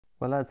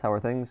Well, lads, how are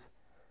things?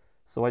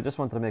 So I just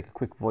wanted to make a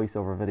quick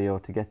voiceover video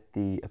to get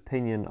the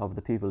opinion of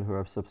the people who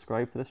are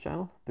subscribed to this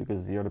channel,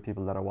 because you're the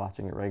people that are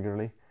watching it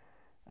regularly.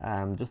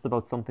 Just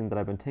about something that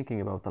I've been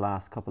thinking about the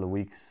last couple of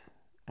weeks,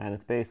 and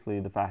it's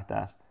basically the fact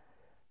that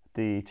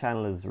the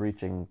channel is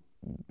reaching,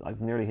 I've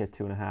nearly hit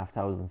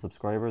 2,500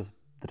 subscribers.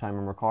 The time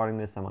I'm recording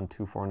this, I'm on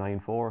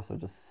 2494, so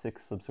just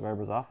 6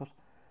 subscribers off it,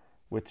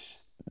 which,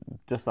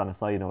 just on a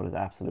side note, is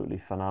absolutely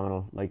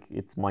phenomenal. Like,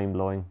 it's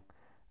mind-blowing.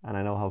 And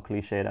I know how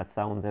cliche that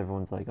sounds.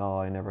 Everyone's like,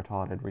 oh, I never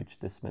thought I'd reach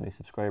this many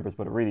subscribers,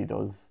 but it really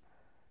does.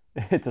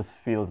 It just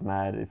feels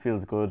mad. It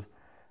feels good.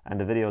 And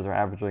the videos are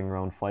averaging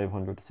around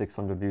 500 to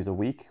 600 views a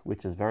week,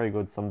 which is very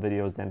good. Some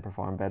videos then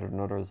perform better than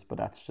others, but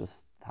that's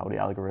just how the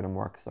algorithm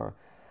works. Or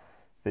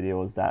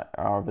videos that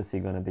are obviously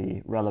going to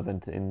be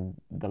relevant in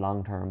the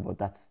long term, but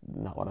that's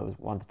not what I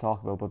want to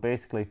talk about. But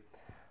basically,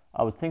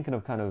 I was thinking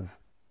of kind of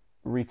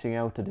reaching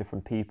out to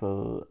different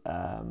people,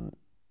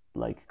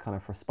 like kind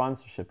of for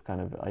sponsorship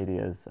kind of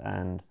ideas,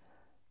 and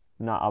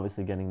not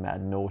obviously getting mad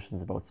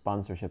notions about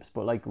sponsorships,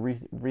 but like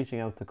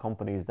reaching out to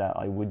companies that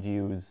I would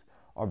use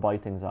or buy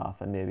things off,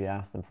 and maybe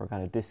ask them for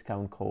kind of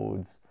discount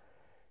codes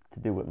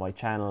to do with my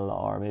channel,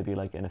 or maybe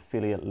like an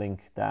affiliate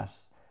link that,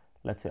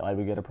 let's say, I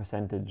would get a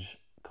percentage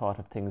cut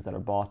of things that are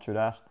bought through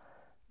that.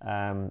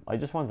 I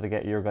just wanted to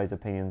get your guys'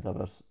 opinions of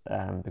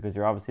it, because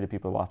you're obviously the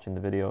people watching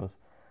the videos,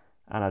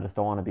 and I just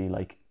don't want to be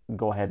like,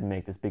 go ahead and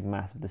make this big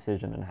massive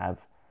decision and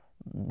have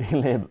be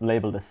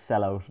labeled a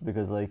sellout,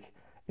 because like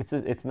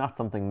it's not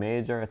something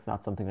major. It's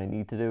not something I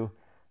need to do.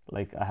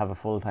 Like, I have a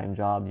full-time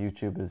job.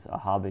 YouTube is a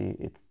hobby.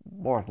 It's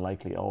more than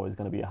likely always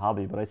going to be a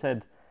hobby, but I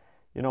said,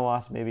 you know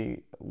what,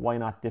 maybe why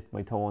not dip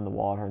my toe in the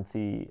water and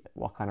see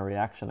what kind of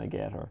reaction I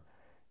get, or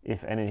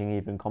if anything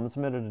even comes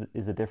from it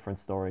is a different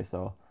story.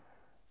 So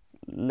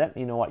let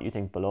me know what you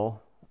think below.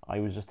 I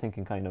was just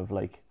thinking kind of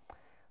like,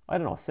 I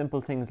don't know, simple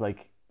things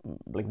like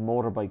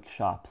motorbike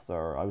shops,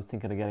 or I was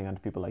thinking of getting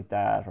onto people like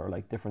that, or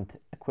like different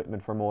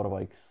equipment for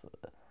motorbikes.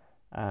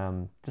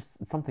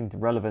 Just something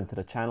relevant to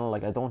the channel.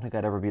 Like, I don't think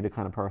I'd ever be the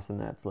kind of person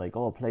that's like,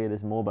 oh, play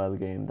this mobile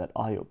game that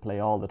I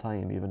play all the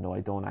time, even though I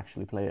don't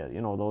actually play it,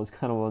 you know, those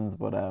kind of ones.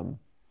 But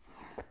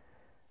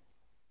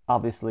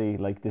obviously,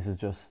 like, this is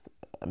just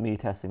me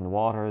testing the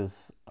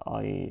waters.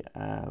 I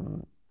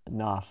am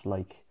not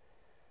like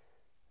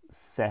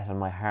set in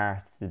my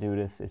heart to do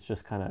this. It's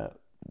just kind of,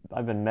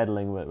 I've been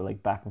meddling with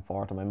like back and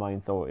forth in my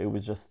mind, so it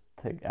was just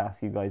to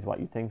ask you guys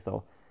what you think.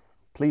 So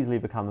please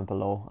leave a comment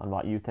below on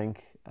what you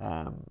think.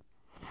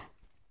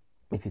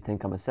 If you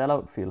think I'm a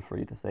sellout, feel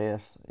free to say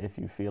it. If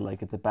you feel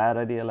like it's a bad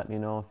idea, let me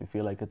know. If you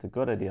feel like it's a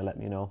good idea, let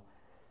me know.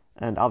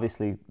 And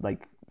obviously,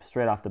 like,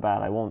 straight off the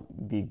bat, I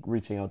won't be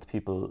reaching out to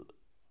people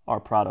or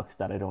products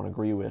that I don't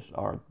agree with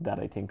or that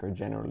I think are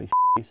generally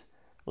shit.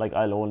 Like,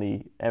 I'll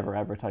only ever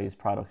advertise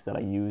products that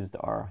I used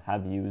or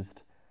have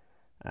used.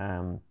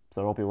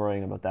 So don't be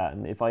worrying about that.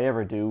 And if I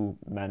ever do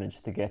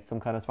manage to get some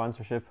kind of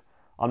sponsorship,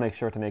 I'll make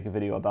sure to make a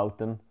video about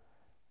them.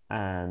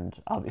 And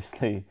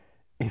obviously,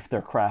 if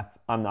they're crap,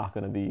 I'm not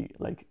going to be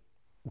like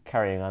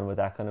carrying on with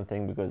that kind of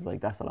thing, because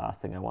like that's the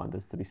last thing I want,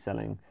 is to be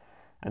selling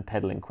and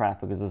peddling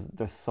crap, because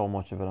there's so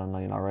much of it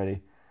online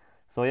already.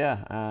 So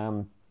yeah,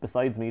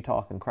 besides me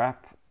talking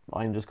crap,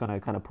 I'm just going to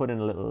kind of put in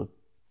a little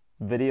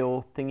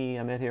video thingy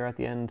I made here at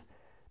the end.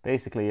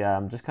 Basically,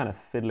 just kind of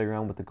fiddling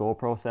around with the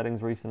GoPro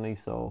settings recently.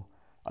 So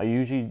I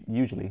usually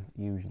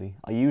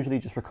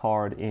just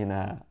record in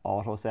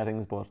auto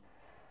settings, but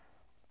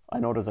I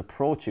know there's a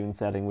Pro Tune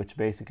setting which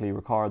basically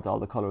records all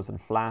the colors in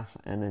flat,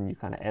 and then you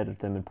kind of edit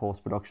them in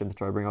post-production to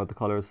try to bring out the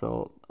colors.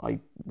 So I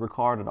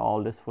recorded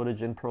all this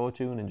footage in Pro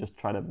Tune and just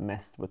try to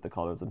mess with the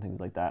colors and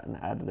things like that, and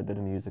added a bit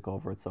of music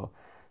over it. So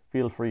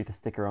feel free to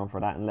stick around for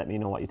that and let me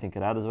know what you think of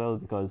that as well,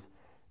 because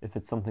if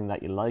it's something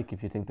that you like,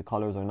 if you think the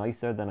colors are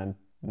nicer, then I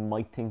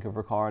might think of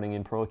recording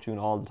in Pro Tune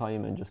all the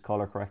time and just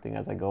color correcting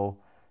as I go.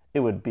 It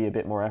would be a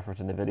bit more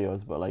effort in the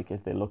videos, but like,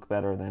 if they look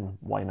better, then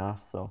why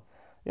not? So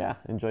yeah,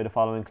 enjoy the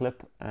following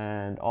clip,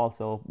 and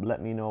also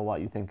let me know what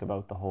you think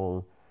about the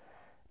whole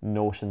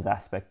notions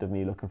aspect of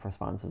me looking for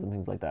sponsors and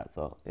things like that.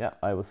 So yeah,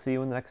 I will see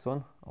you in the next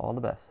one. All the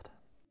best.